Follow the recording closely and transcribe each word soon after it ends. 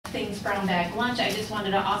things brown bag lunch, I just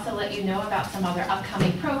wanted to also let you know about some other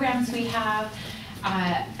upcoming programs we have.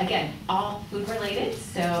 Again, all food related,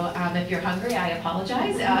 so if you're hungry, I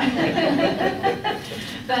apologize.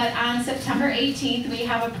 But on September 18th, we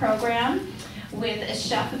have a program with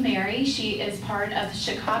Chef Mary. She is part of the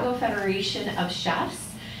Chicago Federation of Chefs,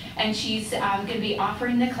 and she's going to be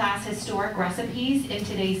offering the class Historic Recipes in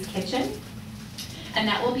Today's Kitchen. And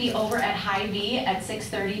that will be over at Hy-Vee at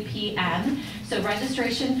 6:30 p.m. So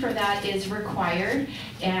registration for that is required,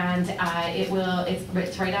 and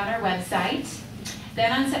it's right on our website.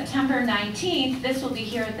 Then on September 19th, this will be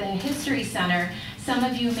here at the History Center. Some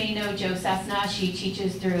of you may know Jo Cessna. She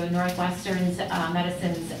teaches through Northwestern's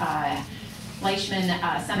Medicine's Leishman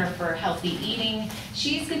Center for Healthy Eating.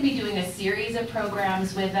 She's going to be doing a series of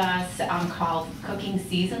programs with us called Cooking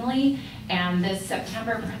Seasonally, and this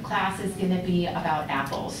September class is going to be about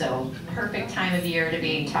apples, so perfect time of year to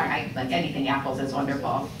be talking, like anything apples is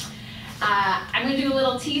wonderful. I'm going to do a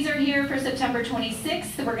little teaser here for September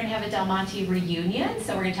 26th. We're going to have a Del Monte reunion,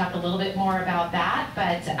 so we're going to talk a little bit more about that,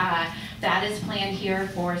 but that is planned here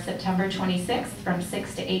for September 26th from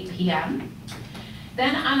 6 to 8 p.m.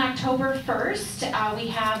 Then on October 1st, we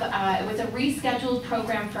have, it was a rescheduled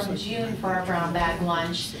program from June for our brown bag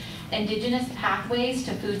lunch, Indigenous Pathways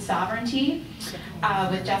to Food Sovereignty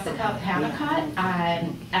with Jessica Panicott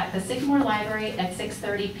at the Sycamore Library at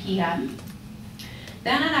 6:30 p.m.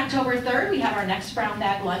 Then on October 3rd, we have our next brown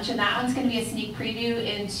bag lunch, and that one's going to be a sneak preview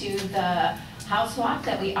into the house walk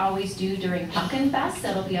that we always do during Pumpkin Fest.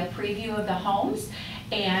 That'll be a preview of the homes,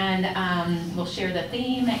 and we'll share the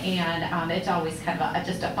theme, and it's always kind of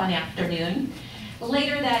just a fun afternoon.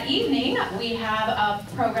 Later that evening, we have a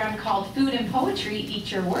program called Food and Poetry,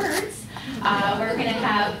 Eat Your Words. We're going to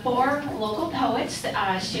have 4 local poets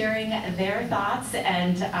sharing their thoughts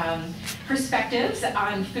and perspectives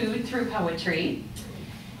on food through poetry.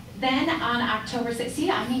 Then on October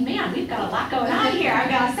 16th, I mean, man, we've got a lot going on here.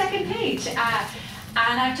 I've got a second page.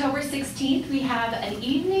 On October 16th, we have an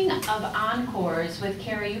evening of encores with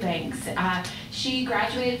Carrie Eubanks. She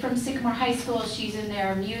graduated from Sycamore High School. She's in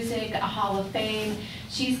their Music Hall of Fame.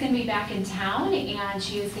 She's going to be back in town, and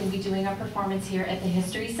she is going to be doing a performance here at the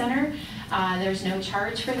History Center. There's no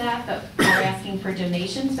charge for that, but we're asking for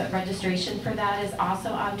donations, but registration for that is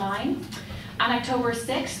also online. On October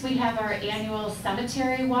 6th, we have our annual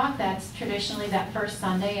cemetery walk. That's traditionally that first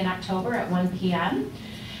Sunday in October at 1 p.m.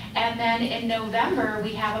 And then in November,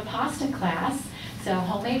 we have a pasta class. So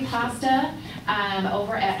homemade pasta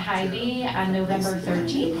over at Hy-Vee on November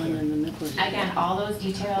 13th. Again, all those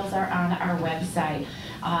details are on our website.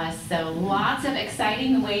 So lots of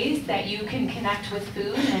exciting ways that you can connect with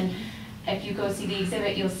food, and if you go see the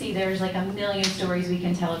exhibit, you'll see there's like a million stories we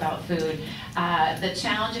can tell about food. The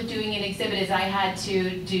challenge of doing an exhibit is I had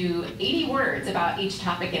to do 80 words about each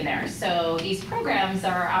topic in there. So these programs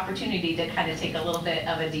are our opportunity to kind of take a little bit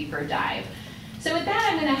of a deeper dive. So with that,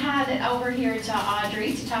 I'm going to hand it over here to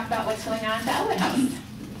Audrey to talk about what's going on at the Elwood House.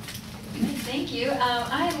 Thank you.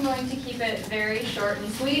 I am going to keep it very short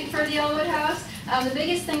and sweet for the Elwood House. The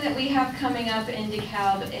biggest thing that we have coming up in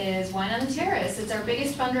DeKalb is Wine on the Terrace. It's our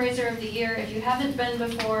biggest fundraiser of the year. If you haven't been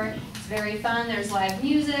before, it's very fun. There's live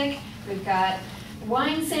music. We've got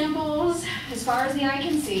wine samples as far as the eye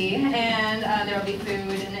can see, and there will be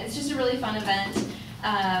food, and it's just a really fun event.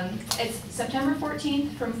 It's September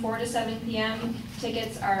 14th from 4 to 7 p.m.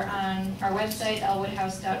 Tickets are on our website,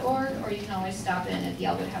 elwoodhouse.org, or you can always stop in at the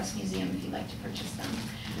Elwood House Museum if you'd like to purchase them.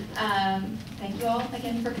 Thank you all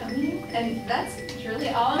again for coming, and that's truly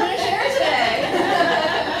all I'm going to share today.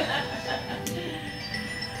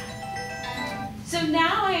 So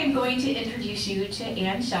now I am going to introduce you to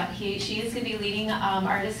Ann Shult. She is going to be leading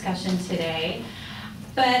our discussion today.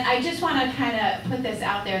 But I just want to kind of put this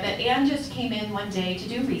out there that Ann just came in one day to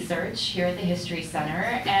do research here at the History Center,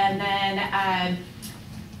 and then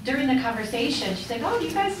during the conversation, she's like, oh,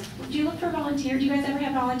 do you look for volunteers? Do you guys ever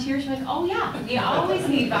have volunteers? She's like, oh yeah, we always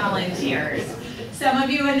need volunteers. Some of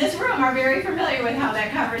you in this room are very familiar with how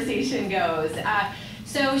that conversation goes.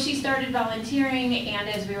 So she started volunteering, and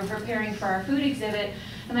as we were preparing for our food exhibit,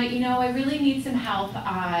 I'm like, I really need some help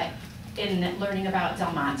in learning about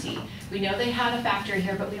Del Monte. We know they have a factory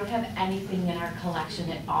here, but we don't have anything in our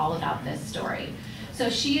collection at all about this story. So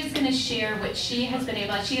she is going to share what she has been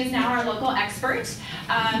able to. She is now our local expert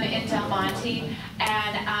in Del Monte,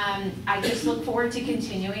 and I just look forward to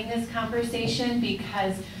continuing this conversation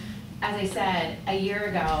because, as I said, a year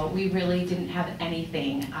ago, we really didn't have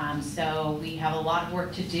anything. So we have a lot of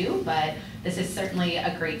work to do, but this is certainly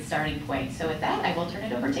a great starting point. So with that, I will turn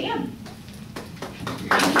it over to Ann.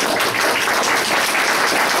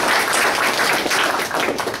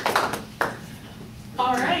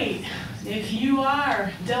 All right. right. If you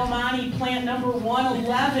are Del Monte plant number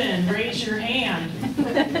 111, raise your hand.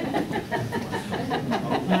 All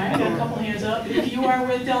right, got a couple hands up. If you are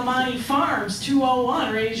with Del Monte Farms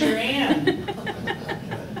 201, raise your hand.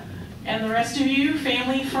 And the rest of you,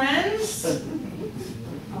 family, friends?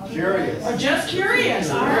 Curious. Or just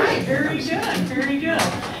curious. All right, very good, very good.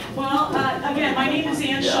 Well, again, my name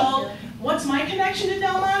is Shult. What's my connection to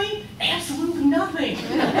Del Monte? Absolutely nothing.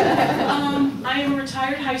 I am a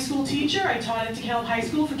retired high school teacher. I taught at DeKalb High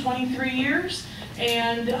School for 23 years.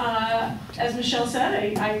 And as Michelle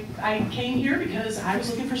said, I came here because I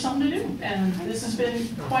was looking for something to do. And this has been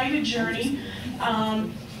quite a journey.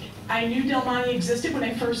 I knew Del Monte existed when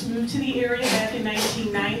I first moved to the area back in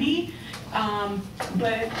 1990.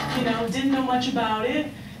 But, you know, didn't know much about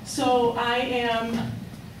it. So I am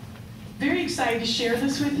very excited to share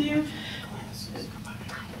this with you.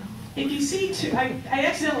 If you see, I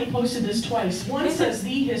accidentally posted this twice. One says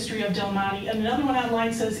the history of Del Monte, and another one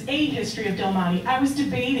online says a history of Del Monte. I was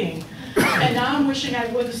debating, and now I'm wishing I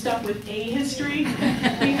would have stuck with a history,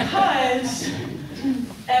 because,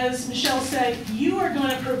 as Michelle said, you are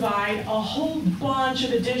going to provide a whole bunch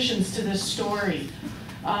of additions to this story.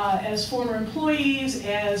 As former employees,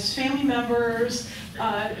 as family members,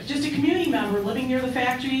 just a community member living near the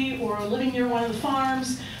factory or living near one of the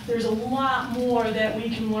farms, there's a lot more that we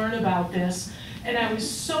can learn about this. And I was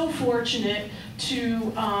so fortunate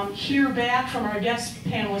to hear back from our guest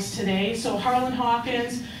panelists today. So Harlan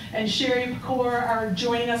Hawkins and Sherry Pecor are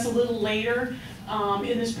joining us a little later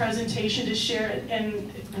in this presentation to share it.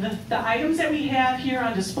 And the items that we have here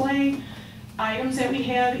on display, items that we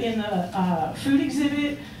have in the food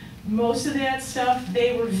exhibit, most of that stuff,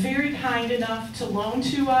 they were very kind enough to loan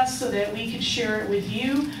to us so that we could share it with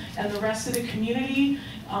you and the rest of the community.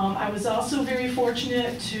 I was also very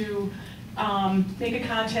fortunate to make a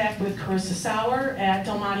contact with Carissa Sauer at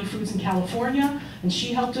Del Monte Foods in California, and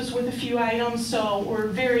she helped us with a few items, so we're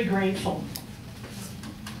very grateful.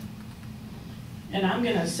 And I'm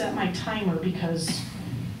going to set my timer because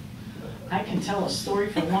I can tell a story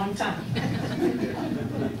for a long time.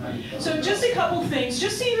 So just a couple things,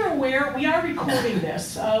 just so you're aware, we are recording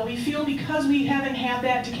this. We feel because we haven't had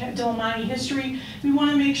that Del Monte history, we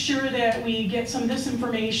want to make sure that we get some of this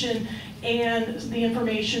information and the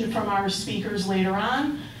information from our speakers later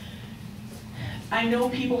on. I know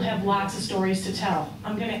people have lots of stories to tell.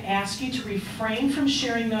 I'm going to ask you to refrain from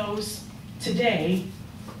sharing those today,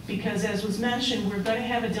 because as was mentioned, we're going to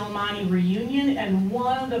have a Del Monte reunion, and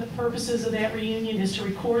one of the purposes of that reunion is to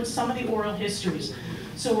record some of the oral histories.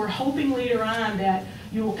 So we're hoping later on that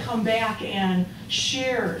you will come back and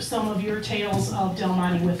share some of your tales of Del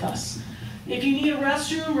Monte with us. If you need a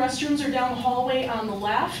restroom, restrooms are down the hallway on the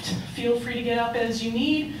left. Feel free to get up as you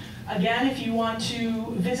need. Again, if you want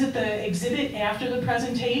to visit the exhibit after the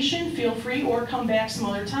presentation, feel free, or come back some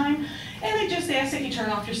other time. And I just ask that you turn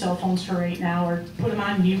off your cell phones for right now, or put them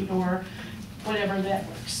on mute, or whatever that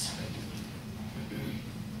works.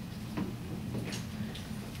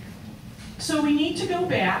 So we need to go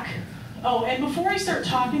back. Oh, and before I start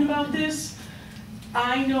talking about this,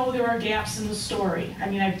 I know there are gaps in the story. I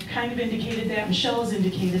mean, I've kind of indicated that, Michelle has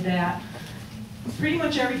indicated that. Pretty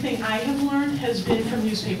much everything I have learned has been from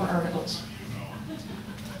newspaper articles.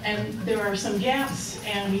 And there are some gaps,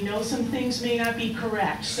 and we know some things may not be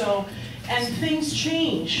correct. So, and things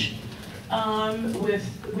change.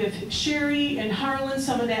 With Sherry and Harlan,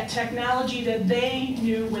 some of that technology that they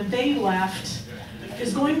knew when they left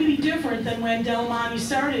is going to be different than when Del Monte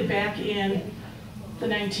started back in the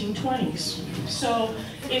 1920s. So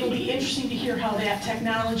it'll be interesting to hear how that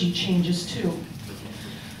technology changes too.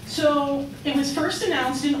 So it was first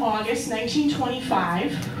announced in August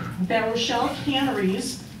 1925 that Rochelle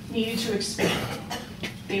canneries needed to expand.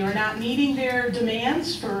 They were not meeting their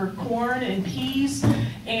demands for corn and peas,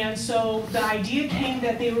 and so the idea came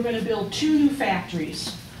that they were going to build 2 new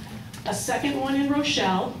factories, a second one in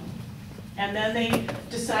Rochelle, and then they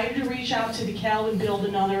decided to reach out to DeKalb and build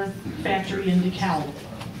another factory in DeKalb.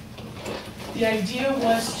 The idea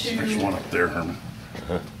was to There's one up there, Herman.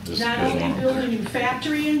 not only build a new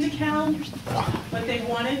factory in DeKalb, but they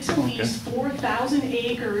wanted to lease 4,000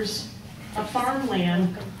 acres of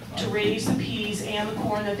farmland to raise the peas and the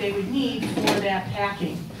corn that they would need for that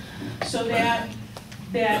packing. So that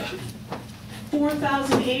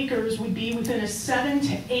 4,000 acres would be within a 7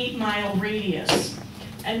 to 8 mile radius.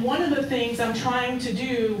 And one of the things I'm trying to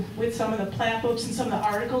do with some of the plat books and some of the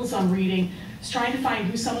articles I'm reading is trying to find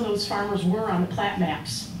who some of those farmers were on the plat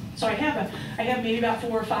maps. So I have maybe about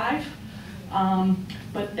 4 or 5,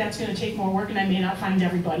 but that's going to take more work, and I may not find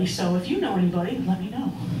everybody. So if you know anybody, let me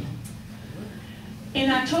know. In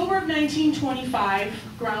October of 1925,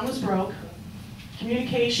 ground was broke.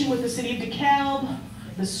 Communication with the city of DeKalb,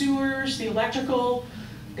 the sewers, the electrical,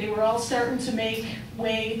 they were all starting to make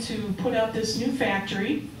way to put up this new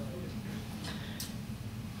factory.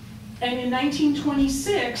 And in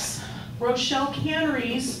 1926, Rochelle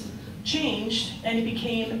Canneries changed and it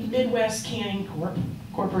became Midwest Canning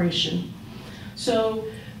Corporation. So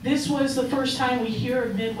this was the first time we hear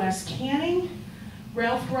of Midwest Canning.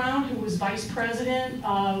 Ralph Brown, who was vice president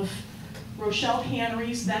of Rochelle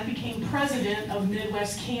Canneries, then became president of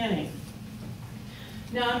Midwest Canning.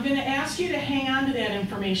 Now I'm going to ask you to hang on to that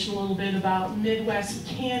information a little bit about Midwest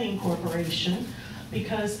Canning Corporation,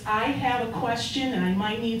 because I have a question and I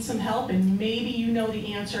might need some help, and maybe you know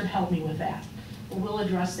the answer and help me with that. But we'll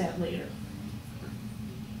address that later.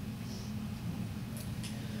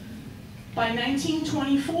 By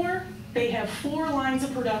 1924, they have 4 lines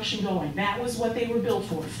of production going. That was what they were built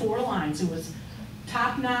for, 4 lines. It was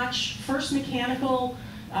top-notch, first mechanical,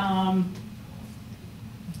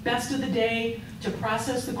 best of the day to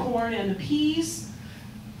process the corn and the peas.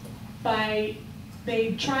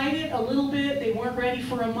 They tried it a little bit, they weren't ready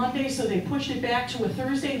for a Monday, so they pushed it back to a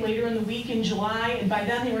Thursday later in the week in July, and by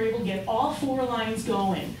then they were able to get all 4 lines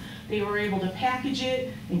going. They were able to package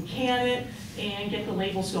it and can it and get the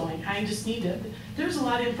labels going. I just need to, there's a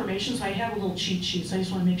lot of information, so I have a little cheat sheet, so I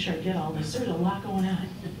just want to make sure I get all this. There's a lot going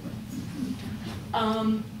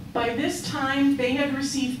on. By this time, they had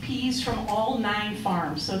received peas from all 9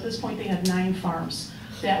 farms. So at this point, they had 9 farms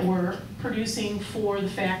that were producing for the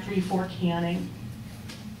factory for canning.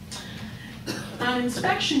 On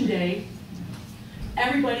inspection day,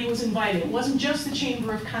 everybody was invited. It wasn't just the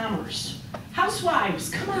Chamber of Commerce. Housewives,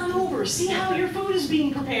 come on over, see how your food is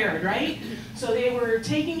being prepared, right? So they were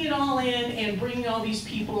taking it all in and bringing all these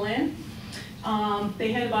people in.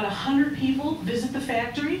 They had about 100 people visit the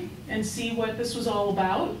factory and see what this was all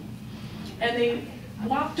about. And they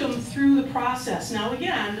walked them through the process. Now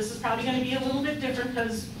again, this is probably going to be a little bit different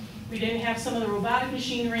because we didn't have some of the robotic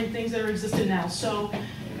machinery and things that are existing now. So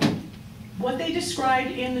what they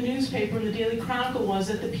described in the newspaper, in the Daily Chronicle, was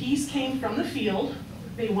that the peas came from the field.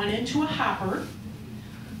 They went into a hopper.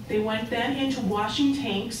 They went then into washing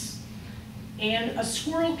tanks and a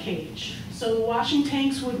squirrel cage. So the washing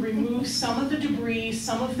tanks would remove some of the debris,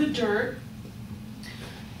 some of the dirt,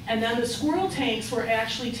 and then the squirrel tanks were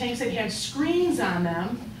actually tanks that had screens on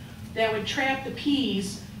them that would trap the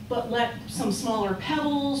peas, but let some smaller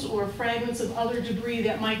pebbles or fragments of other debris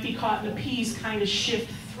that might be caught in the peas kind of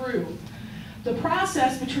shift through. The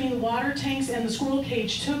process between the water tanks and the squirrel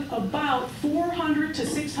cage took about 400 to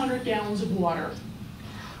 600 gallons of water.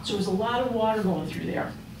 So there was a lot of water going through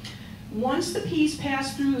there. Once the peas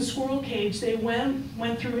passed through the squirrel cage, they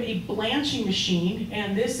went through a blanching machine,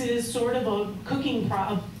 and this is sort of a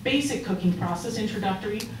basic cooking process,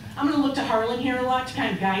 introductory. I'm going to look to Harlan here a lot to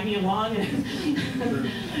kind of guide me along.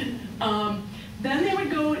 Then they would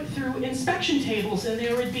go through inspection tables, and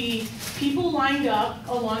there would be people lined up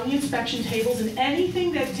along the inspection tables, and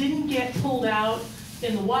anything that didn't get pulled out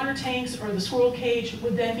in the water tanks or the squirrel cage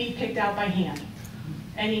would then be picked out by hand.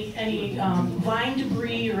 Any vine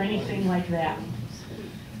debris or anything like that.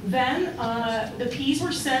 Then the peas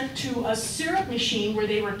were sent to a syrup machine where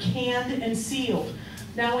they were canned and sealed.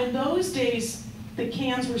 Now in those days, the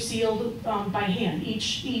cans were sealed by hand.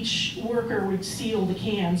 Each worker would seal the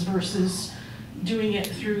cans versus doing it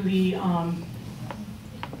through the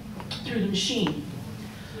machine.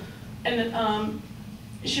 And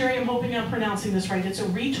Sherry, I'm hoping I'm pronouncing this right. It's a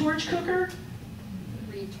retort cooker?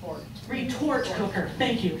 Retort cooker,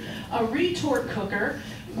 thank you. A retort cooker,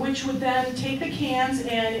 which would then take the cans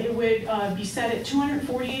and it would be set at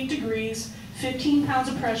 248 degrees, 15 pounds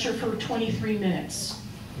of pressure for 23 minutes.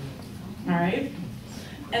 All right?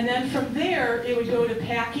 And then from there, it would go to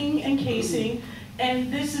packing and casing.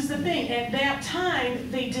 And this is the thing, at that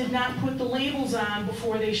time, they did not put the labels on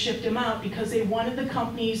before they shipped them out because they wanted the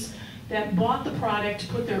companies that bought the product to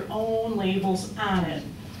put their own labels on it.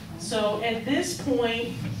 So at this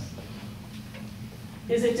point,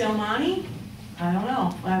 is it Del Monte? I don't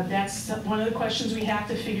know. That's one of the questions we have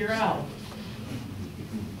to figure out.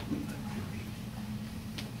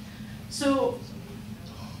 So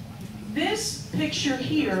this picture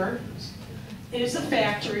here is the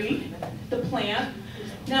factory, the plant.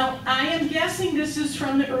 Now, I am guessing this is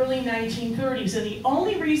from the early 1930s, and the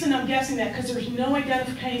only reason I'm guessing that, because there's no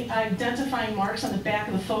identifying marks on the back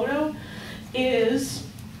of the photo, is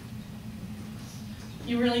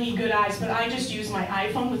you really need good eyes, but I just use my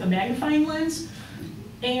iPhone with a magnifying lens.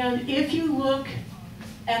 And if you look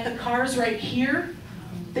at the cars right here,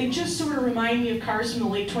 They just sort of remind me of cars from the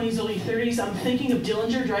late 20s, early 30s. I'm thinking of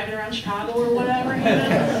Dillinger driving around Chicago or whatever.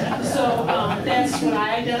 So that's what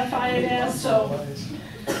I identify it as. So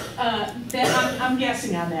I'm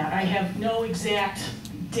guessing on that. I have no exact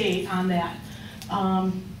date on that.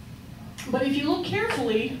 But if you look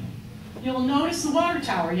carefully, you'll notice the water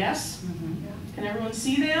tower, yes? Can everyone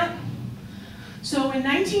see that? So in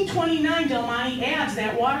 1929, Del Monte adds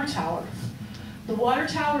that water tower. The water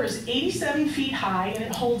tower is 87 feet high and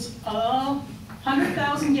it holds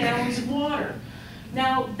 100,000 gallons of water.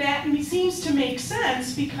 Now that seems to make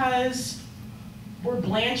sense because we're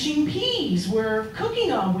blanching peas, we're cooking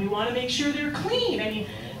them, we want to make sure they're clean. I mean,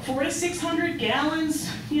 400 to 600 gallons,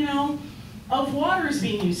 of water is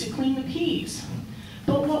being used to clean the peas.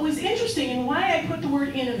 But what was interesting and why I put the word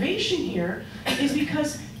innovation here is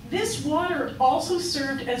because this water also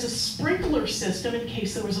served as a sprinkler system in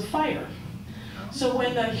case there was a fire. So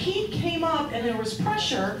when the heat came up and there was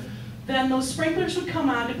pressure, then those sprinklers would come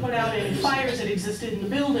on to put out any fires that existed in the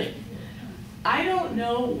building. I don't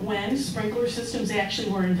know when sprinkler systems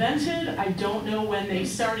actually were invented. I don't know when they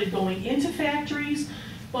started going into factories,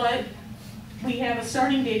 but we have a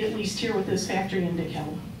starting date at least here with this factory in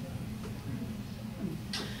DeKalb.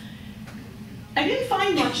 I didn't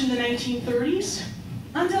find much in the 1930s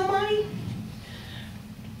on Del Monte.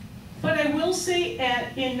 But I will say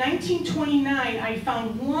in 1929, I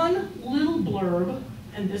found one little blurb,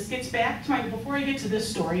 and this gets back to before I get to this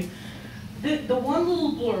story, the one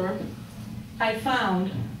little blurb I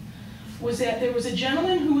found was that there was a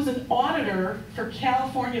gentleman who was an auditor for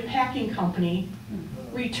California Packing Company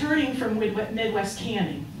returning from Midwest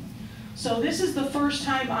Canning. So this is the first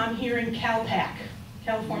time I'm hearing CalPac,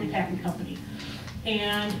 California Packing Company.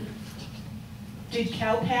 And did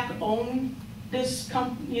CalPac own this,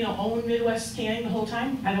 own Midwest Canning the whole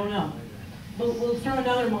time? I don't know. We'll throw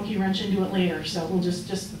another monkey wrench into it later, so we'll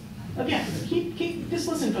just again, just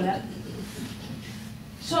listen for that.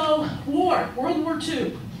 So, World War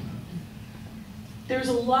II. There's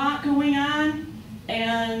a lot going on,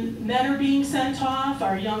 and men are being sent off,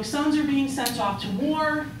 our young sons are being sent off to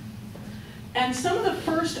war, and some of the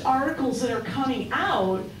first articles that are coming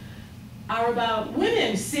out are about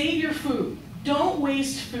women, save your food, don't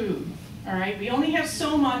waste food. All right, we only have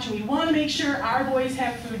so much, and we want to make sure our boys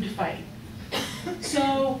have food to fight.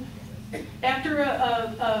 So after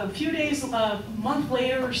a few days, a month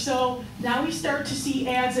later or so, now we start to see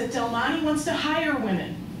ads that Del Monte wants to hire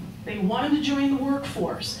women. They want them to join the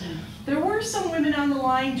workforce. There were some women on the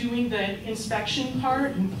line doing the inspection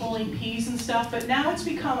part and pulling peas and stuff, but now it's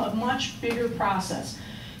become a much bigger process.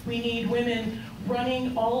 We need women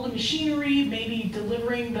running all the machinery, maybe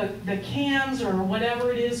delivering the cans or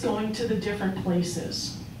whatever it is going to the different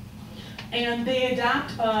places. And they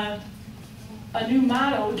adopt a new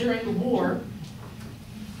motto during the war,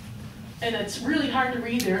 and it's really hard to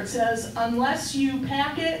read there. It says, unless you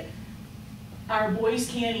pack it, our boys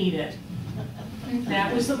can't eat it.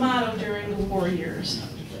 That was the motto during the war years.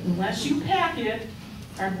 Unless you pack it,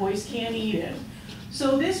 our boys can't eat it.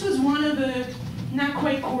 So this was one of the not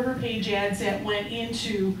quite quarter-page ads that went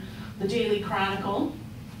into the Daily Chronicle.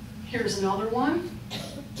 Here's another one.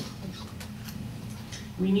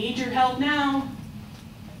 We need your help now.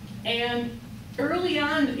 And early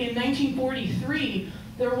on in 1943,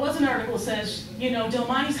 there was an article that says, Del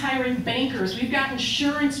Monte's hiring bankers, we've got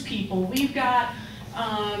insurance people, we've got,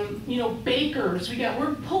 bakers,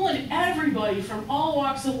 we're pulling everybody from all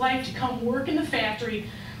walks of life to come work in the factory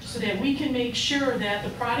so that we can make sure that the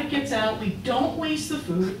product gets out, we don't waste the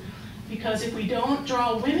food, because if we don't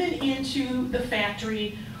draw women into the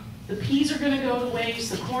factory, the peas are going to go to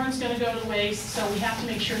waste, the corn's going to go to waste, so we have to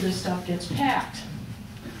make sure this stuff gets packed.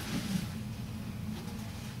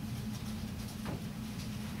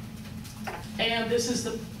 And this is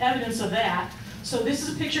the evidence of that. So this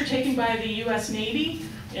is a picture taken by the US Navy,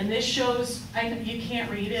 and this shows, you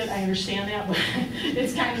can't read it, I understand that, but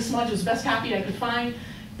it's kind of smudged. It was the best copy I could find.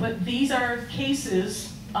 But these are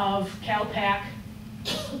cases of CalPac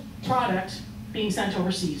product being sent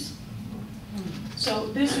overseas. So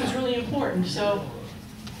this was really important. So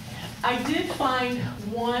I did find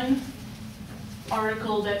one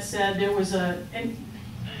article that said there was and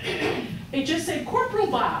it just said Corporal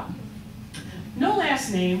Bob, no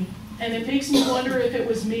last name, and it makes me wonder if it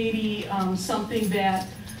was maybe something that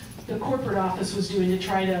the corporate office was doing to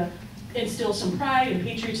try to instill some pride and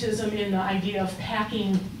patriotism in the idea of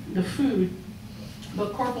packing the food.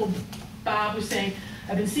 But Corporal Bob was saying,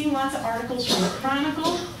 I've been seeing lots of articles from the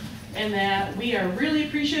Chronicle, and that we are really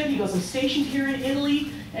appreciative. He goes, I'm stationed here in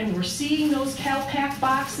Italy, and we're seeing those CalPAC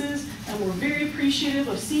boxes, and we're very appreciative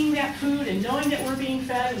of seeing that food and knowing that we're being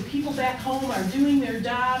fed, and people back home are doing their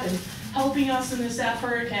job and helping us in this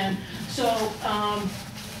effort. And so,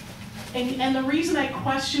 and the reason I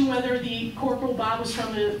question whether the Corporal Bob was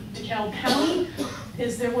from the DeKalb County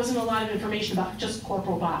is there wasn't a lot of information about just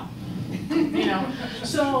Corporal Bob, you know.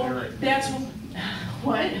 So that's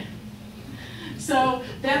what. So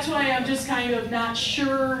that's why I'm just kind of not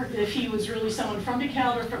sure if he was really someone from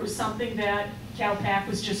DeKalb or if it was something that CalPAC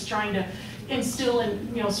was just trying to instill and,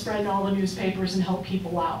 you know, spread in all the newspapers and help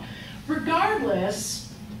people out.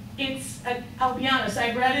 Regardless, it's, I'll be honest,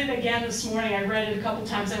 I read it again this morning. I read it a couple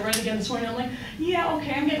times. I read it again this morning. I'm like, yeah,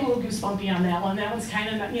 okay, I'm getting a little goosebumpy on that one. That one's kind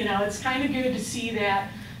of, you know, it's kind of good to see that,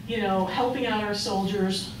 you know, helping out our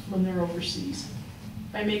soldiers when they're overseas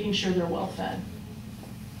by making sure they're well fed.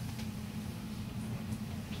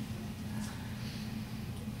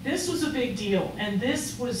 This was a big deal, and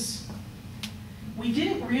this was, we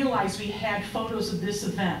didn't realize we had photos of this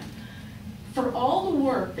event. For all the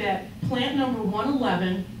work that plant number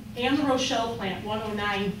 111 and the Rochelle plant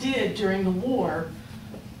 109 did during the War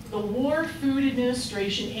Food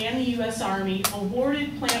Administration and the U.S. Army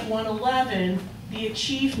awarded plant 111 the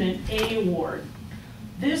Achievement A Award.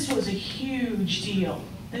 This was a huge deal.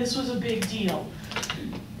 This was a big deal.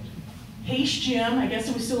 Hayes Jim, I guess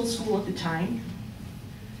it was still in school at the time,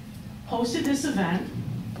 hosted this event.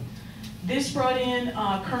 This brought in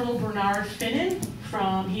Colonel Bernard Finnan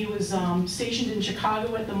he was stationed in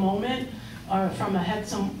Chicago at the moment, had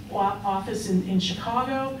some office in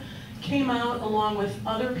Chicago. Came out along with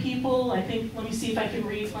other people. I think, let me see if I can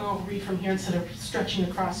read, I'll read from here instead of stretching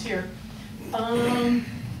across here.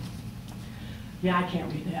 Yeah, I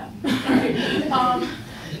can't read that.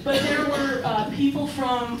 But there were people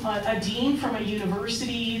from, a dean from a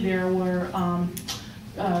university, there were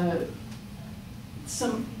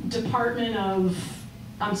some department of,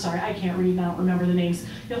 I'm sorry, I can't read, I don't remember the names.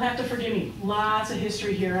 You'll have to forgive me. Lots of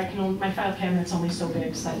history here. My file cabinet's only so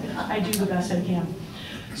big, so I do the best I can.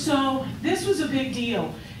 So this was a big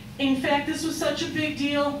deal. In fact, this was such a big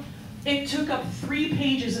deal, it took up 3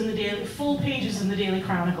 pages in the daily, full pages in the Daily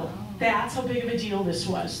Chronicle. That's how big of a deal this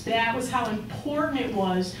was. That was how important it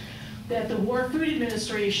was that the War Food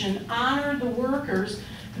Administration honored the workers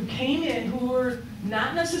who came in, who were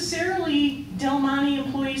not necessarily Del Monte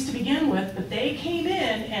employees to begin with, but they came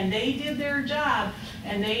in and they did their job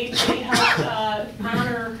and they helped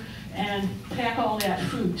honor and pack all that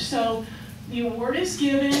food. So the award is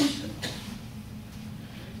given,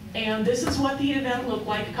 and this is what the event looked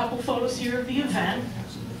like. A couple photos here of the event.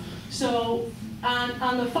 So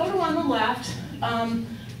on the photo on the left,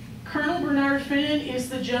 Colonel Bernard Finnan is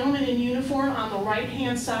the gentleman in uniform on the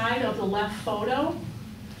right-hand side of the left photo.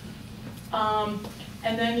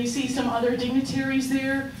 And then you see some other dignitaries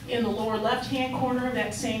there. In the lower left-hand corner of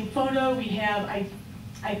that same photo, we have,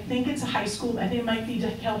 I think it's a high school, I think it might be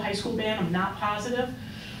DeKalb High School band, I'm not positive.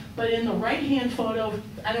 But in the right-hand photo,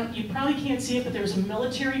 you probably can't see it, but there's a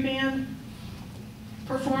military band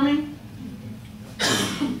performing.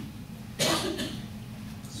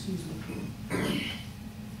 Excuse me.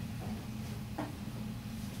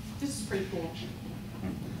 This is pretty cool.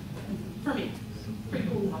 For me, pretty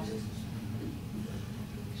cool.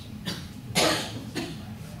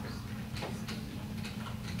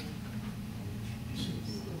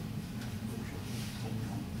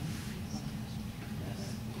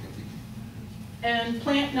 And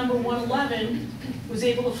plant number 111 was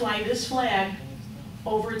able to fly this flag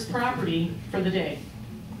over its property for the day.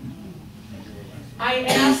 I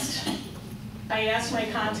asked my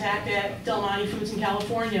contact at Del Monte Foods in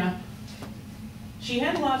California, she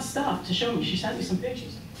had a lot of stuff to show me. She sent me some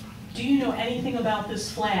pictures. Do you know anything about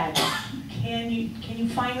this flag? Can you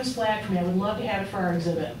find this flag for me? I would love to have it for our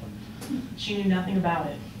exhibit. She knew nothing about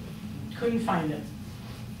it. Couldn't find it.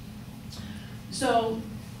 So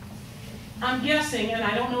I'm guessing, and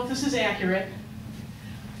I don't know if this is accurate,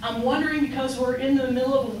 I'm wondering, because we're in the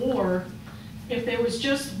middle of a war, if there was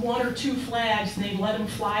just 1 or 2 flags and they'd let them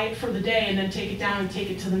fly it for the day and then take it down and take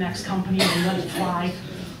it to the next company and let it fly.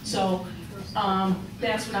 So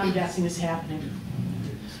that's what I'm guessing is happening.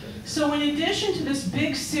 So in addition to this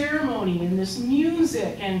big ceremony and this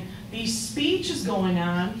music and these speeches going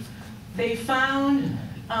on, they found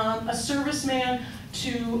a serviceman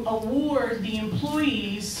to award the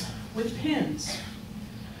employees with pins.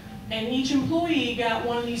 And each employee got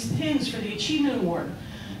one of these pins for the Achievement Award.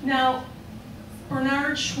 Now,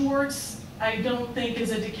 Bernard Schwartz, I don't think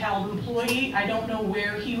is a DeKalb employee. I don't know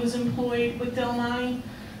where he was employed with Del Monte.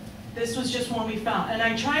 This was just one we found. And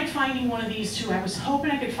I tried finding one of these too. I was hoping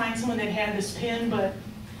I could find someone that had this pin, but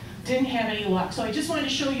didn't have any luck. So I just wanted to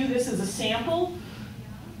show you this as a sample.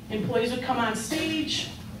 Employees would come on stage,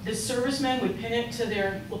 this servicemen would pin it to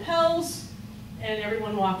their lapels, and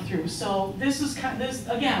everyone walked through. So this was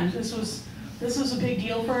this was a big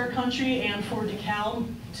deal for our country and for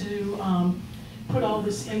DeKalb to put all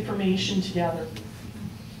this information together.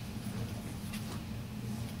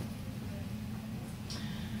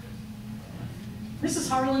 This is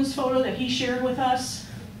Harlan's photo that he shared with us.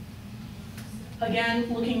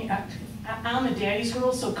 Again, looking at, I'm a daddy's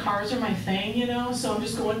girl, so cars are my thing, you know, so I'm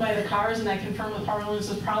just going by the cars, and I confirmed with Harlan this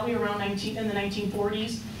was probably around in the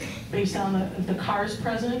 1940s, based on the cars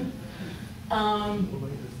present.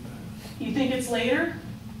 You think it's later?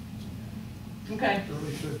 Okay.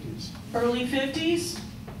 Early 50s. Early 50s?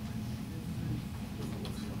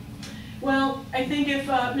 Well, I think if,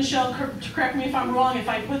 Michelle, correct me if I'm wrong, if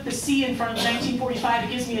I put the C in front of 1945,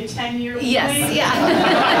 it gives me a 10-year leeway. Yes, yeah.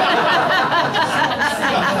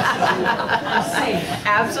 I'm safe.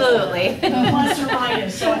 Absolutely. Plus or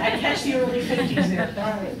minus, so I catch the early 50s there.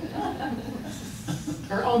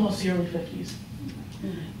 Or almost the early 50s.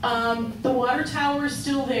 The water tower is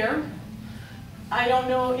still there. I don't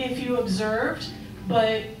know if you observed,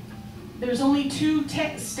 but there's only 2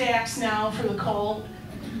 stacks now for the coal.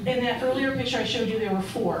 In that earlier picture I showed you, there were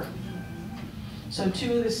 4. So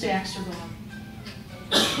 2 of the stacks are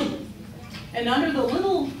gone. And under the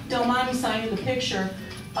little Del Monte sign in the picture,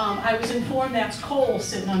 I was informed that's coal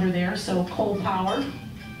sitting under there, so coal power.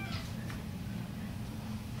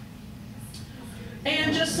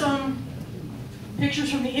 And just some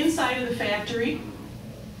pictures from the inside of the factory.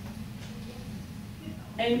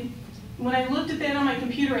 And when I looked at that on my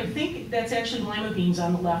computer, I think that's actually lima beans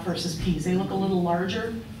on the left versus peas. They look a little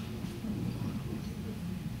larger.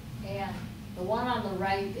 And the one on the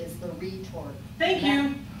right is the retort. Thank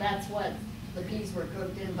you. That's what the peas were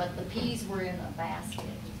cooked in, but the peas were in a basket.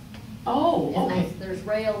 Oh, And okay. there's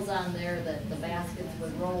rails on there that the baskets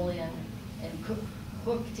would roll in and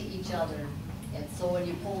hook to each other. And so when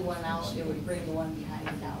you pulled one out, it would bring the one behind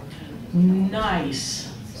it out. Nice.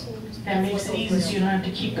 That makes it easy so you don't have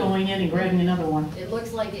to keep going in and grabbing another one. It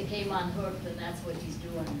looks like it came unhooked, and that's what he's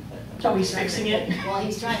doing. Oh, he's fixing it? Well,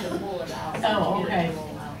 he's trying to pull it out. Oh, to get okay. it to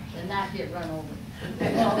roll out and not get run over.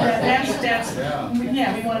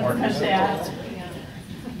 Yeah, we want to prevent that.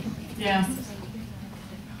 Yeah.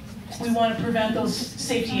 We want to prevent those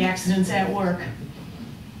safety accidents at work.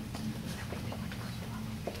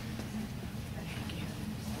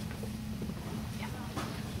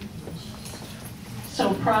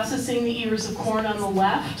 So processing the ears of corn on the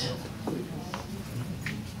left.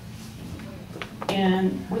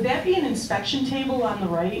 And would that be an inspection table on the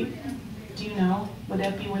right? Do you know? Would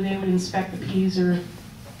that be where they would inspect the peas or?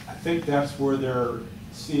 I think that's where they're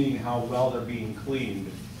seeing how well they're being cleaned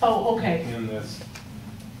Oh, okay. in this.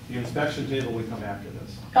 The inspection table would come after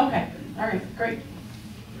this. Okay, all right, great.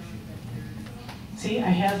 See, I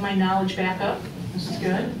have my knowledge back up. This is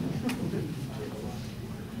good.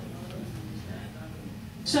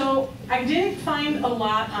 So I didn't find a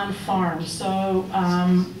lot on farms, so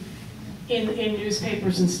in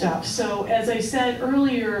newspapers and stuff. So as I said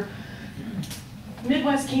earlier,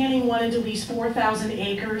 Midwest Canning wanted to lease 4,000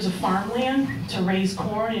 acres of farmland to raise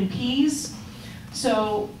corn and peas.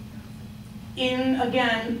 So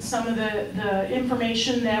again, some of the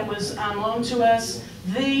information that was on loan to us,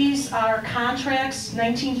 these are contracts,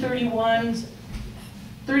 1931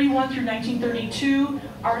 through 1932.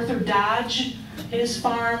 Arthur Dodge, his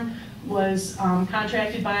farm was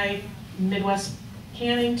contracted by Midwest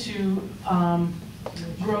Canning to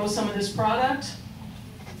grow some of this product.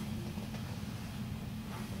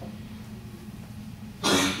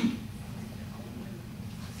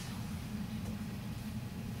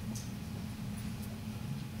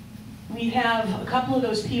 We have a couple of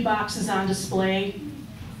those pea boxes on display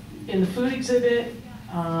in the food exhibit.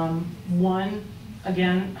 One,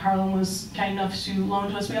 again, Harlan was kind enough to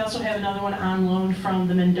loan to us. We also have another one on loan from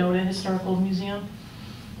the Mendota Historical Museum.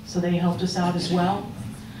 So they helped us out as well.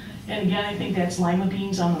 And again, I think that's lima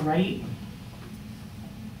beans on the right.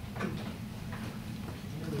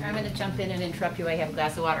 I'm going to jump in and interrupt you. I have a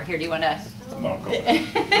glass of water here. Do you want to? No, go.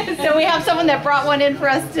 So we have someone that brought one in for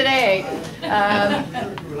us today.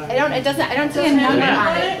 I don't see a number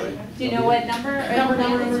on it. Do you know what number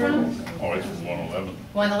it's from? Oh, it's 111.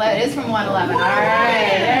 111. It is from 111. All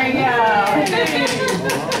right, there you go.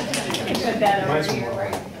 Put that over here.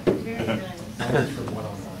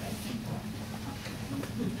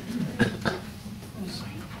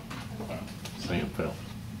 Sam Phelps.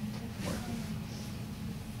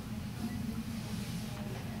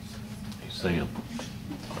 Hey, Sam.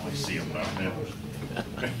 I see him down there.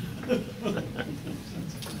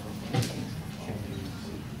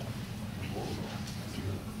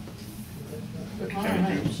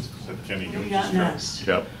 Kenny What we Jones got is next?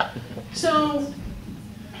 Yep. So,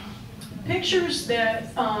 pictures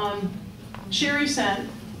that Sherry sent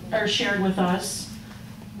or shared with us,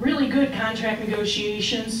 really good contract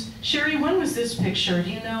negotiations. Sherry, when was this picture? Do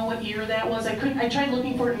you know what year that was? I tried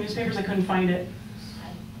looking for it in newspapers, I couldn't find it.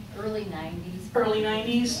 Early 90s. Early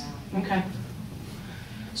 90s? Yeah. Okay.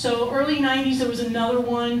 So early 90s, there was another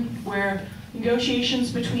one where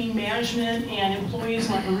negotiations between management and employees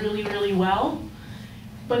went really, really well.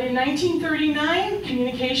 But in 1939,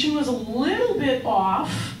 communication was a little bit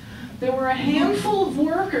off. There were a handful of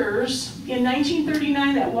workers in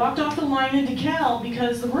 1939 that walked off the line in DeKalb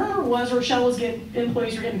because the rumor was Rochelle was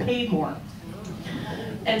employees were getting paid more.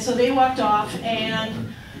 And so they walked off,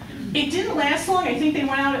 and it didn't last long. I think they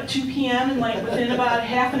went out at 2 p.m. and like within about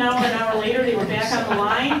half an hour later, they were back on the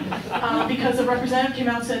line because the representative came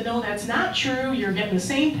out and said, no, that's not true. You're getting the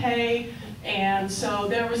same pay. And so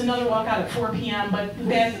there was another walkout at 4 p.m., but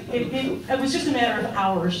then it was just a matter of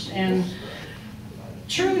hours. And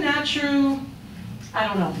true, not true, I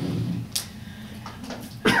don't know.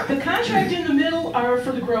 The contract in the middle are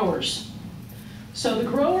for the growers. So the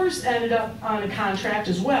growers ended up on a contract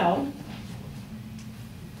as well.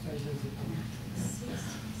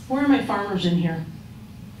 Where are my farmers in here?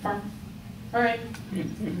 Farm? All right.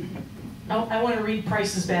 Oh, I want to read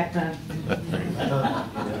prices back then.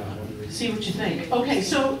 See what you think. Okay,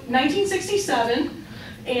 so 1967,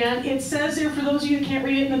 and it says there, for those of you that can't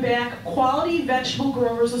read it in the back, Quality Vegetable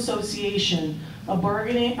Growers Association, a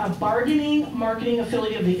bargaining marketing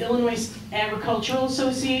affiliate of the Illinois Agricultural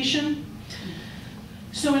Association.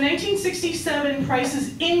 So in 1967,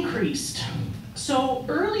 prices increased. So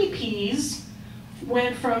early peas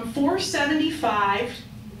went from $4.75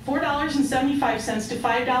 to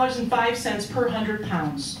 $5.05 per 100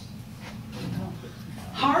 pounds.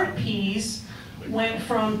 Hard peas went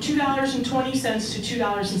from $2.20 to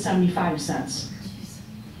 $2.75.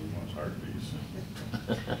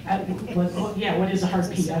 What is a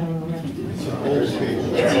hard pea? I don't know.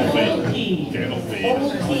 It's an old pea.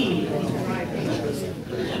 Old pea.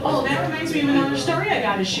 Oh, that reminds me of another story I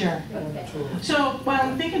got to share. So while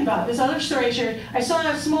I'm thinking about this other story I shared, I saw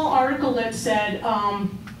a small article that said,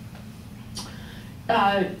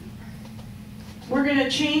 we're going to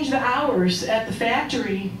change the hours at the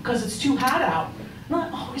factory because it's too hot out. I'm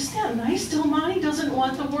like, oh, isn't that nice? Del Monte doesn't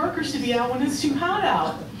want the workers to be out when it's too hot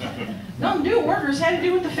out. Nothing to do with workers, had to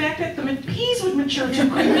do with the fact that the peas would mature too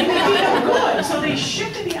quickly. They didn't good. So they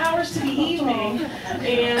shifted the hours to the evening.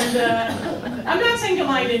 And I'm not saying Del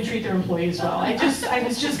Monte didn't treat their employees well. I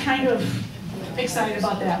was just kind of excited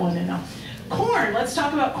about that one. Corn, let's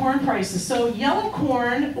talk about corn prices. So yellow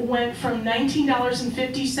corn went from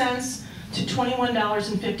 $19.50 to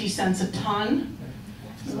 $21.50 a ton.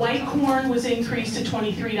 White corn was increased to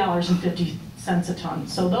 $23.50 a ton.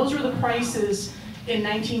 So those were the prices in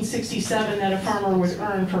 1967 that a farmer would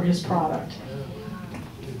earn for his product.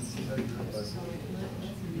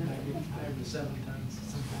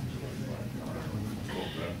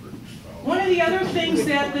 One of the other things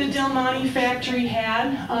that the Del Monte factory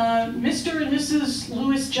had, Mr. and Mrs.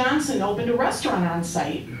 Lewis Johnson opened a restaurant on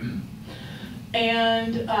site.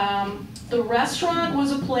 And the restaurant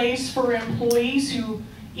was a place for employees who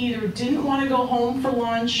either didn't want to go home for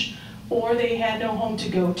lunch or they had no home to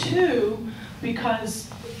go to, because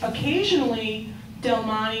occasionally Del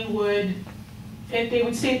Monte they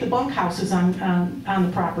would stay at the bunkhouses on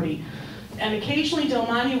the property. And occasionally Del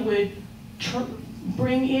Monte would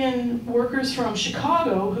bring in workers from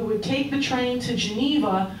Chicago who would take the train to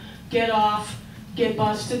Geneva, get off, get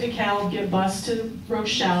bused to DeKalb, get bused to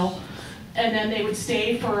Rochelle, and then they would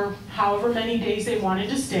stay for however many days they wanted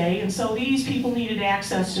to stay. And so these people needed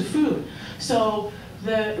access to food. So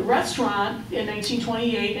the restaurant in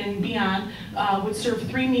 1928 and beyond would serve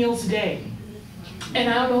 3 meals a day. And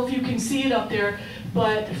I don't know if you can see it up there,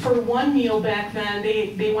 but for one meal back then,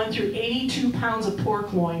 they went through 82 pounds of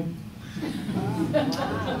pork loin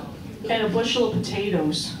and a bushel of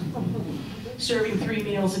potatoes, serving 3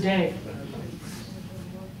 meals a day.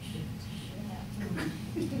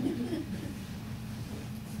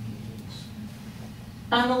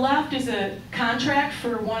 On the left is a contract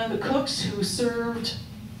for one of the cooks who served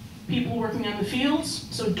people working on the fields.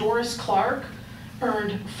 So Doris Clark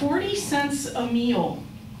earned 40 cents a meal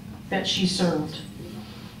that she served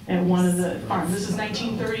at one of the farms. This is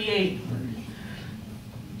 1938.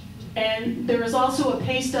 And there was also a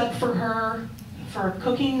pay stub for her for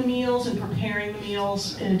cooking the meals and preparing the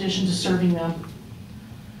meals in addition to serving them.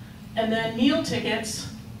 And then meal tickets.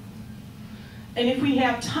 And if we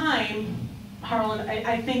have time, Harlan,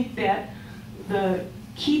 I think that the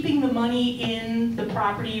keeping the money in the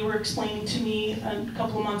property. You were explaining to me a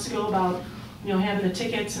couple of months ago about, you know, having the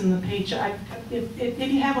tickets and the paycheck. If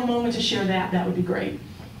you have a moment to share that, that would be great.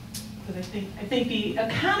 But I think the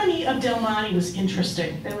economy of Del Monte was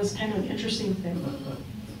interesting. That was kind of an interesting thing.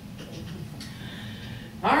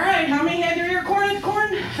 All right, how many had their ear corn at the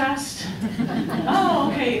Corn Fest?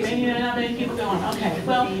 Oh, okay, maybe not many people going. Okay,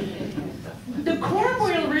 well, the corn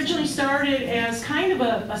boil originally started as kind of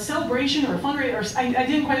a celebration or a fundraiser. I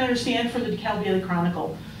didn't quite understand, for the DeKalb Daily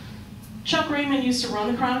Chronicle. Chuck Raymond used to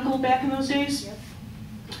run the Chronicle back in those days.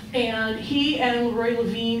 And he and Leroy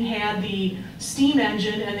Levine had the steam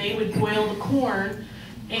engine, and they would boil the corn,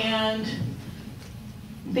 and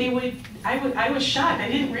they would, I was shocked. I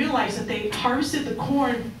didn't realize that they harvested the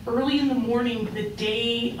corn early in the morning the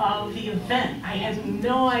day of the event. I had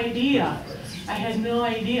no idea. I had no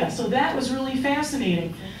idea. So that was really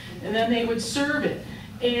fascinating. And then they would serve it.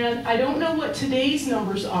 And I don't know what today's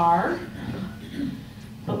numbers are,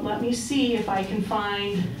 but let me see if I can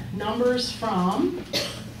find numbers from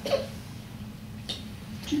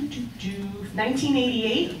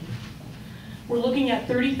 1988. We're looking at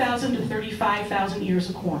 30,000 to 35,000 ears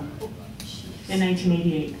of corn in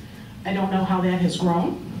 1988. I don't know how that has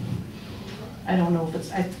grown. I don't know if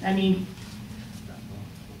it's, I mean,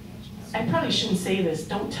 I probably shouldn't say this,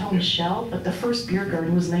 don't tell Michelle, but the first beer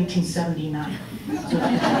garden was 1979.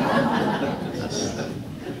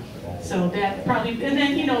 So that probably, and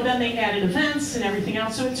then, you know, then they added events and everything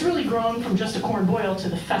else. So it's really grown from just a corn boil to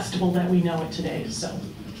the festival that we know it today, so.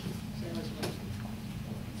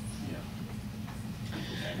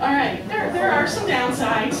 All right, there are some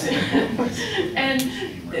downsides. And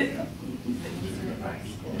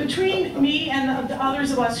between me and the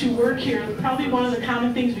others of us who work here, probably one of the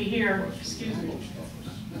common things we hear, excuse me.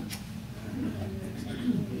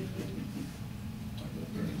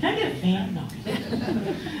 Can I get a fan? No.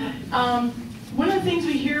 One of the things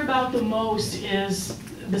we hear about the most is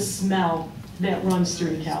the smell that runs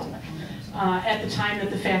through DeKalb at the time that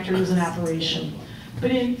the factory was in operation. But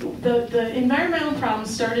in the environmental problems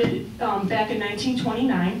started back in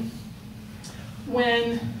 1929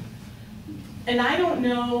 when, and I don't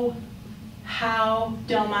know how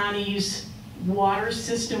Del Monte's water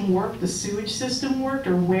system worked, the sewage system worked,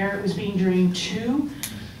 or where it was being drained to.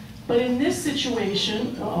 But in this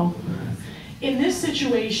situation,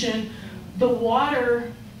 the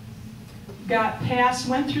water got passed,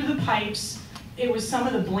 went through the pipes. It was some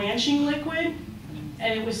of the blanching liquid,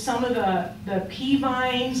 and it was some of the pea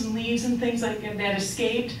vines and leaves and things like that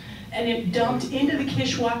escaped, and it dumped into the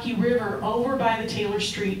Kishwaukee River over by the Taylor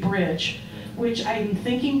Street Bridge, which I'm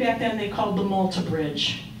thinking back then they called the Monte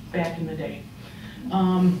Bridge back in the day,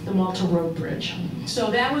 the Monte Road Bridge. So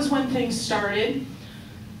that was when things started.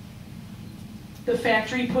 The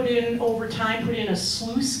factory over time put in a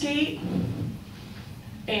sluice gate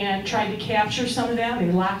and tried to capture some of that.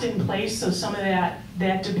 They locked it in place so some of that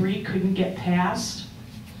debris couldn't get past.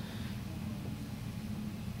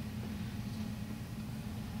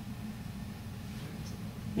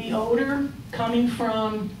 The odor coming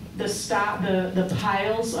from the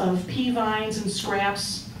piles of pea vines and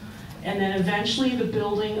scraps, and then eventually the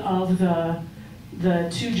building of the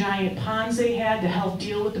two giant ponds they had to help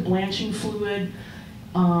deal with the blanching fluid,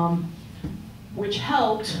 which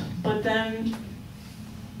helped, but then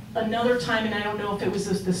another time, and I don't know if it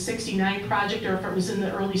was the 69 project or if it was in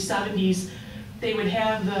the early 70s, they would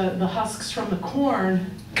have the husks from the corn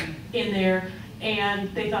in there, and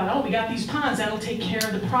they thought, oh, we got these ponds, that'll take care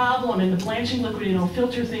of the problem, and the blanching liquid, you know,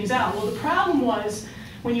 filter things out. Well, the problem was,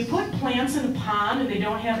 when you put plants in a pond and they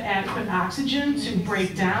don't have adequate oxygen to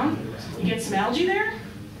break down, you get some algae there,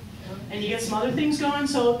 and you get some other things going,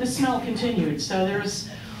 so the smell continued. So there's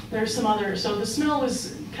some other, so the smell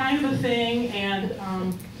was kind of a thing, and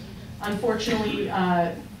unfortunately,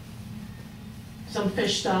 some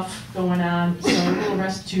fish stuff going on, so a little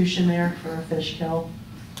restitution there for a fish kill,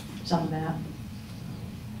 some of that.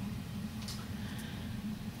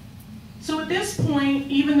 So at this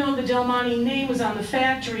point, even though the Del Monte name was on the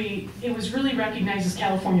factory, it was really recognized as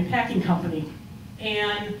California Packing Company.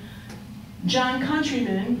 And John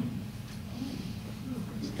Countryman,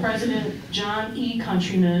 President John E.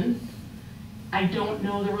 Countryman, I don't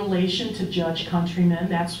know the relation to Judge Countryman.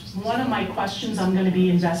 That's one of my questions I'm going to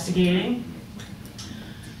be investigating.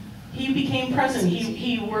 He became president.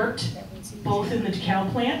 He worked both in the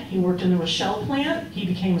DeKalb plant, he worked in the Rochelle plant, he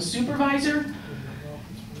became a supervisor.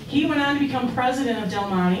 He went on to become president of Del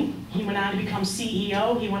Monte. He went on to become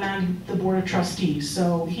CEO. He went on to the board of trustees.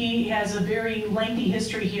 So he has a very lengthy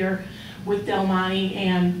history here with Del Monte,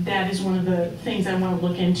 and that is one of the things I want to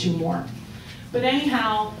look into more. But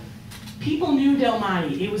anyhow, People knew Del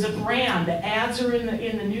Monte. It was a brand. The ads are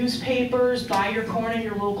in the newspapers, buy your corn at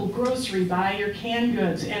your local grocery, buy your canned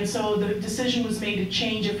goods. And so the decision was made to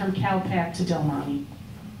change it from Calpac to Del Monte.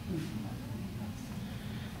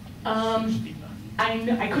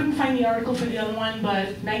 I couldn't find the article for the other one, but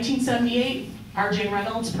 1978, R.J.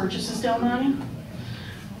 Reynolds purchases Del Monte.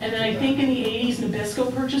 And then I think in the 80s,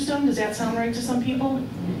 Nabisco purchased them. Does that sound right to some people?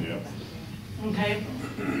 Yeah. Okay.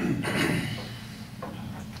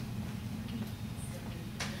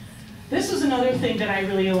 This was another thing that I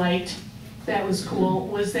really liked that was cool,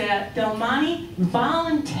 was that Del Monte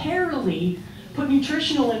voluntarily put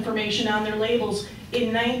nutritional information on their labels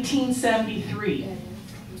in 1973.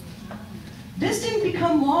 This didn't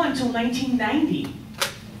become law until 1990,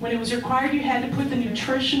 when it was required you had to put the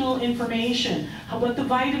nutritional information, what the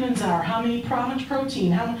vitamins are, how much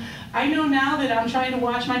protein, I know now that I'm trying to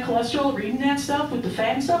watch my cholesterol, reading that stuff with the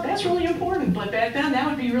fat and stuff, that's really important, but back then that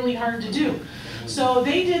would be really hard to do. So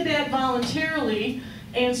they did that voluntarily,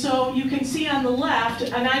 and so you can see on the left,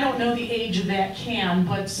 and I don't know the age of that can,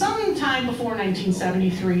 but sometime before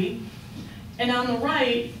 1973, and on the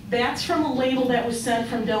right, that's from a label that was sent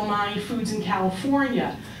from Del Monte Foods in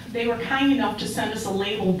California. They were kind enough to send us a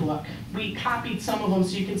label book. We copied some of them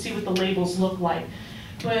so you can see what the labels look like.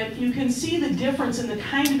 But you can see the difference in the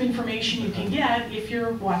kind of information you can get if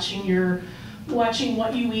you're watching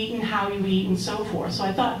what you eat and how you eat and so forth. So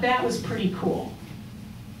I thought that was pretty cool.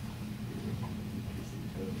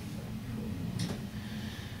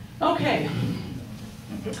 Okay.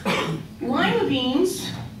 Lima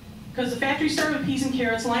beans, because the factory started with peas and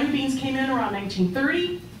carrots, lima beans came in around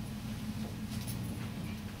 1930.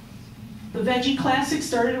 The Veggie Classic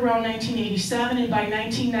started around 1987, and by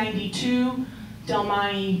 1992, Del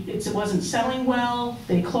Monte, it wasn't selling well.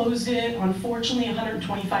 They closed it. Unfortunately,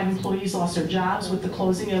 125 employees lost their jobs with the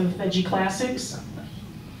closing of Veggie Classics.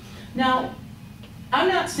 Now, I'm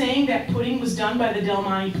not saying that pudding was done by the Del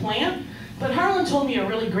Monte plant, but Harlan told me a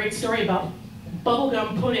really great story about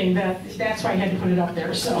bubblegum pudding, that's why I had to put it up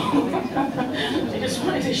there. So I just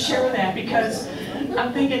wanted to share that because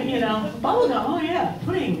I'm thinking, bubblegum, oh yeah,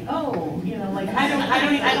 pudding, oh, like I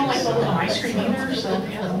don't like bubblegum ice cream either, so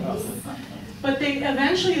But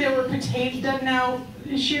eventually there were potatoes. Now,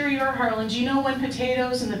 Sherry or Harlan, do you know when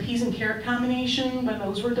potatoes and the peas and carrot combination, when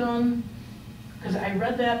those were done? Because I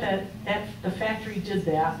read that the factory did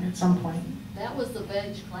that at some point. That was the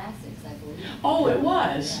Veg Classics, I believe. Oh, it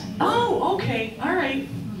was? Oh, okay, all right.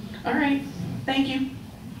 All right, thank you.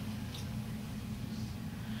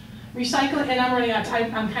 Recycling, and I'm running out of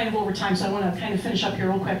time, I'm kind of over time, so I want to kind of finish up here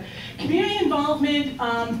real quick. Community involvement,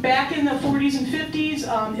 back in the 40s and 50s,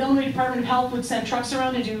 the Illinois Department of Health would send trucks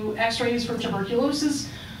around to do x-rays for tuberculosis.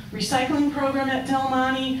 Recycling program at Del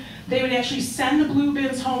Monte, they would actually send the blue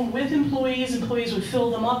bins home with employees. Employees would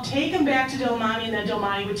fill them up, take them back to Del Monte, and then Del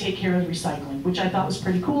Monte would take care of the recycling, which I thought was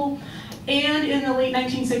pretty cool. And in the late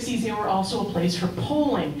 1960s, they were also a place for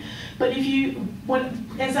polling. But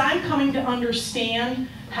as I'm coming to understand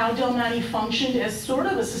how Del Monte functioned as sort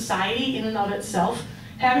of a society in and of itself,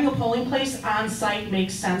 having a polling place on site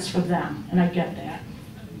makes sense for them, and I get that.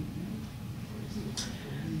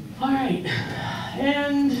 All right,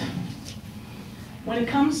 and when it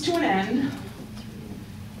comes to an end,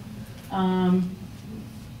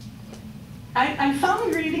 I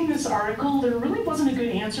found reading this article, there really wasn't a good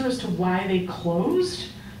answer as to why they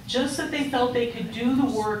closed, just that they felt they could do the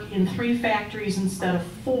work in 3 factories instead of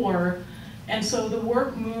 4, and so the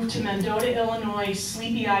work moved to Mendota, Illinois,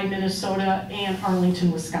 Sleepy Eye, Minnesota, and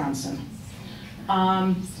Arlington, Wisconsin.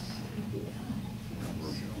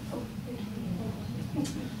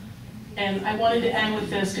 And I wanted to end with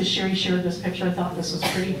this because Sherry shared this picture. I thought this was a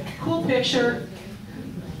pretty cool picture.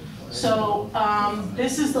 So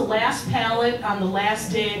this is the last pallet on the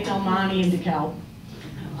last day at Del Monte in DeKalb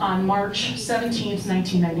on March 17th,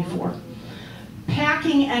 1994.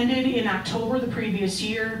 Packing ended in October the previous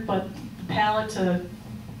year, but the pallet to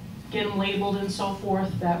get them labeled and so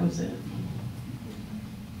forth, that was it.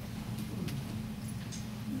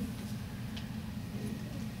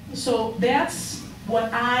 So that's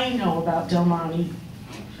what I know about Del Monte.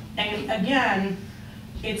 And again,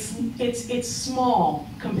 it's small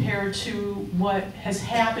compared to what has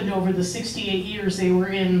happened over the 68 years they were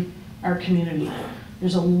in our community.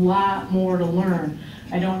 There's a lot more to learn.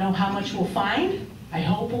 I don't know how much we'll find. I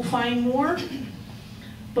hope we'll find more.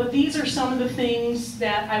 But these are some of the things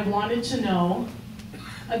that I wanted to know.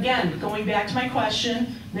 Again, going back to my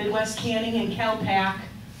question, Midwest Canning and Calpac,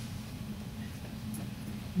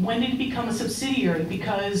 when did it become a subsidiary?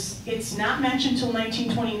 Because it's not mentioned until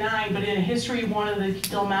 1929, but in a history of one of the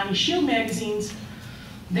Del Monte Shield magazines,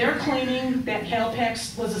 they're claiming that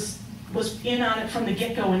Calpac was was in on it from the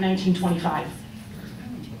get-go in 1925?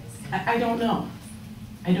 I don't know.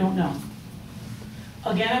 I don't know.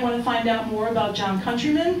 Again, I want to find out more about John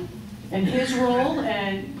Countryman and his role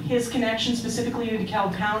and his connection specifically to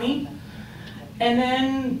DeKalb County. And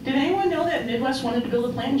then, did anyone know that Midwest wanted to build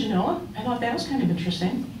a plant in Genoa? I thought that was kind of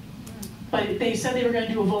interesting. But they said they were going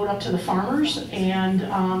to do a vote up to the farmers, and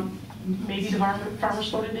maybe the farmers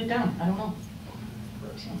voted it down. I don't know.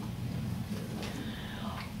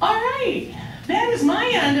 All right, that is my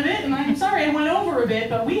end of it, and I'm sorry I went over a bit,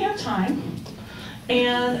 but we have time.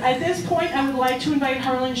 And at this point, I would like to invite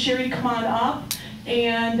Harlan and Sherry to come on up,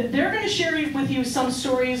 and they're going to share with you some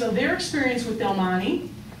stories of their experience with Del Monte.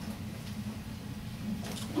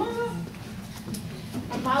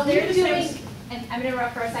 While they're doing, and I'm going to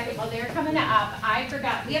interrupt for a second, while they're coming up, I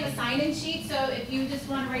forgot, we have a sign-in sheet, so if you just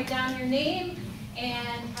want to write down your name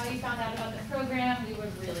and how you found out about the program, we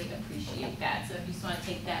would really appreciate that. So if you just want to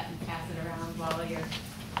take that and pass it around while you're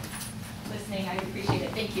listening, I appreciate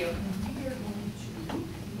it. Thank you.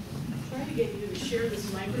 Try to get you to share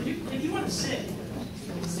this mic. If you want to sit,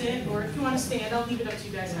 or if you want to stand, I'll leave it up to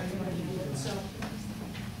you guys how you want to do it. So.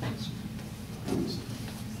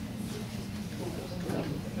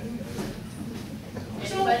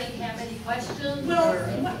 Anybody have any questions?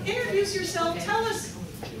 Well, introduce yourself. Tell us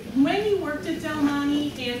when you worked at Del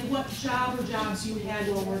Monte and what job or jobs you had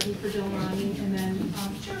while working for Del Monte, and then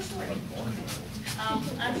share a story.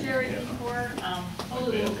 I'm Sherry Decor. I'm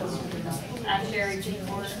Sherry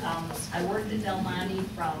Decor. I worked at Del Monte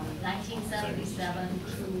from 1977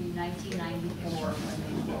 to 1994 when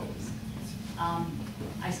they closed.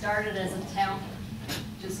 I started as a temp,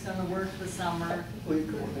 just going to work the summer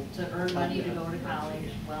to earn money to go to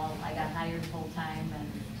college. Well, I got hired full-time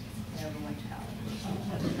and never went to college.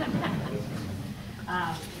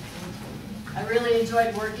 I really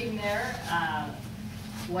enjoyed working there.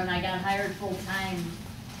 When I got hired full-time,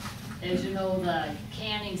 as you know, the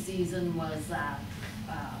canning season was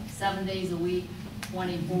 7 days a week,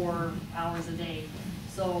 24 hours a day.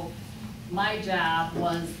 So my job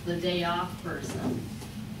was the day off person.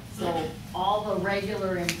 So all the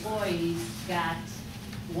regular employees got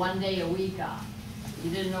 1 day a week off.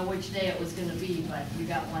 You didn't know which day it was gonna be, but you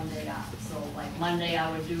got 1 day off. So like Monday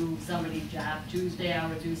I would do somebody's job, Tuesday I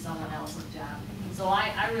would do someone else's job. So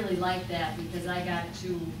I really liked that because I got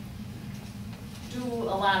to do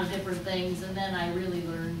a lot of different things, and then I really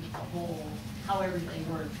learned how everything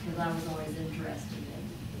worked, because I was always interested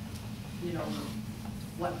in, you know,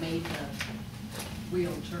 what made the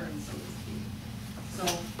wheel turn, so to speak. So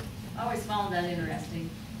I always found that interesting.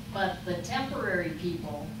 But the temporary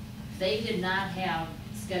people, they did not have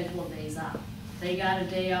scheduled days off. They got a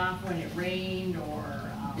day off when it rained,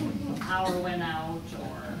 or the power went out,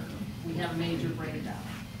 or we had a major breakdown.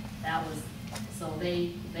 That was, so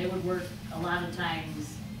they would work a lot of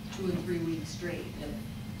times 2 and 3 weeks straight if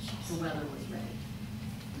the weather was ready.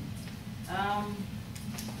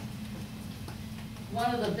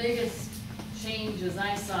 One of the biggest changes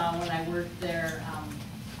I saw when I worked there,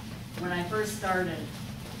 when I first started,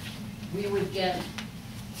 we would get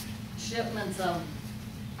shipments of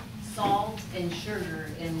salt and sugar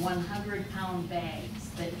in 100-pound bags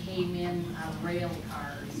that came in on rail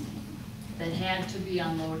cars that had to be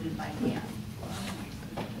unloaded by hand.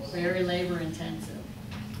 Very labor intensive.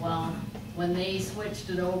 Well, when they switched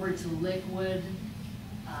it over to liquid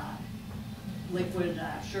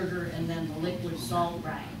sugar and then the liquid salt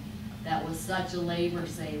brine, that was such a labor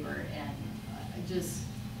saver, and it just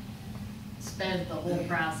sped the whole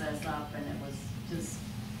process up, and it was just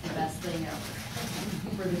the best thing ever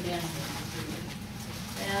for the canning industry.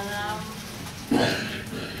 And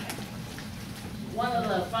one of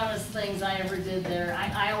the funnest things I ever did there,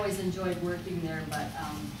 I always enjoyed working there, but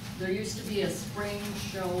there used to be a spring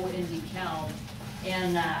show in DeKalb,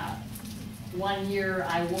 and one year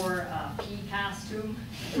I wore a pea costume,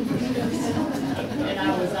 and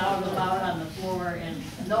I was out and about on the floor, and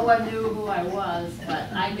no one knew who I was,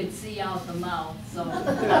 but I could see out the mouth, so I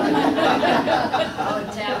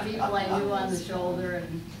would tap people I knew on the shoulder,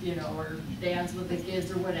 and, you know, or dance with the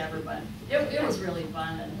kids or whatever, but it was really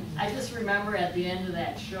fun. And I just remember at the end of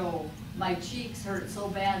that show, my cheeks hurt so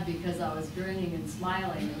bad because I was grinning and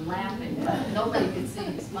smiling and laughing, but nobody could see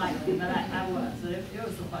me smiling, but I was. It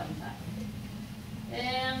was a fun time.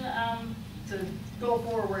 And to go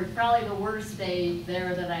forward, probably the worst day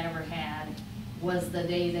there that I ever had was the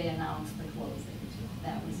day they announced the closing.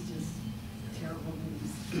 That was just terrible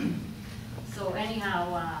news. So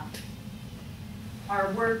anyhow,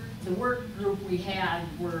 the work group we had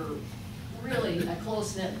were really a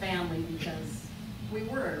close-knit family, because we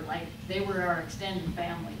were, like, they were our extended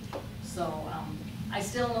family. So I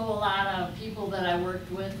still know a lot of people that I worked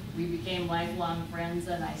with. We became lifelong friends,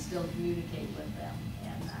 and I still communicate with them.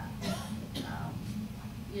 And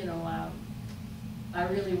you know, I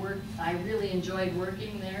really enjoyed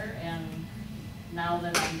working there, and now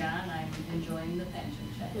that I'm gone, I'm enjoying the pension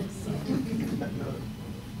checks.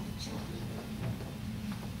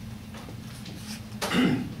 So.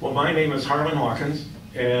 Well, my name is Harlan Hawkins,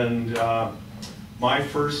 and my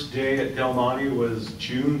first day at Del Monte was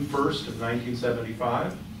June 1st of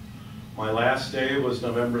 1975. My last day was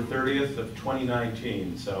November 30th of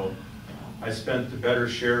 2019, so I spent the better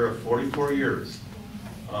share of 44 years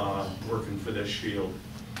working for this field.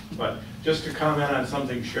 But just to comment on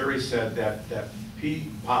something Sherry said, that pea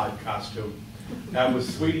pod costume, that was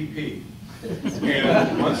Sweetie Pea.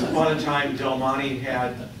 And once upon a time, Del Monte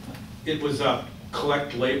had, it was a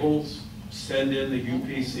collect labels, send in the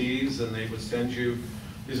UPCs, and they would send you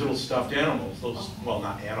these little stuffed animals, those, well,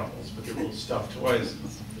 not animals, but they're little stuffed toys.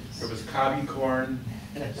 There was cobby corn,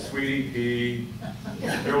 Sweetie Pea,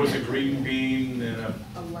 there was a green bean, and a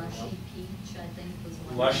lushy peach, I think, was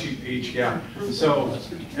one. Lushy peach, yeah. So,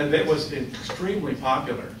 and it was extremely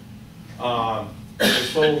popular. They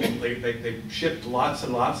sold, they shipped lots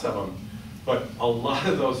and lots of them, but a lot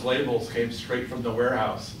of those labels came straight from the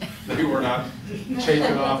warehouse. They were not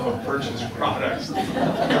taken off of purchased products.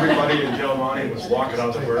 Everybody in Del Monte was walking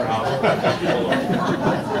out the warehouse.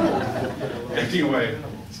 Anyway,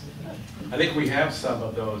 I think we have some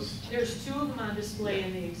of those. There's 2 of them on display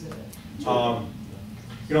in the exhibit.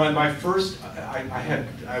 You know, in my first,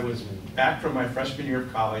 I was back from my freshman year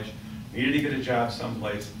of college, needed to get a job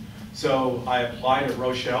someplace. So I applied at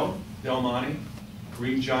Rochelle, Del Monte,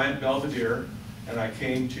 Green Giant, Belvedere, and I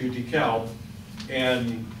came to DeKalb,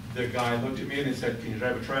 and the guy looked at me and he said, "Can you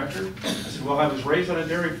drive a tractor?" I said, "Well, I was raised on a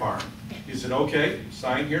dairy farm." He said, "Okay,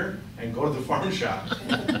 sign here and go to the farm shop."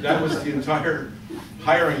 That was the entire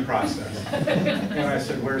hiring process. And I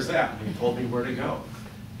said, "Where's that?" And he told me where to go.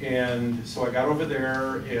 And so I got over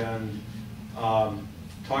there and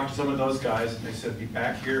talked to some of those guys, and they said, "Be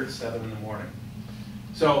back here at 7 in the morning."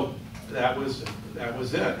 So that was it.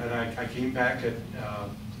 And I came back at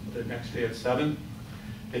the next day at 7.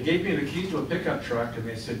 They gave me the key to a pickup truck, and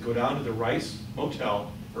they said, "Go down to the Rice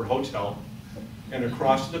Motel or Hotel and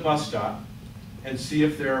across to the bus stop and see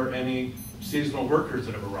if there are any seasonal workers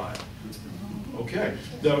that have arrived." Okay.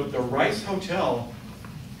 The Rice Hotel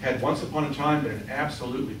had once upon a time been an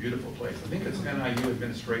absolutely beautiful place. I think it's NIU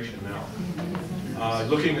administration now.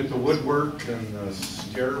 Looking at the woodwork and the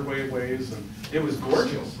stairway ways, and it was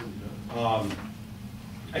gorgeous.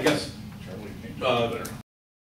 I guess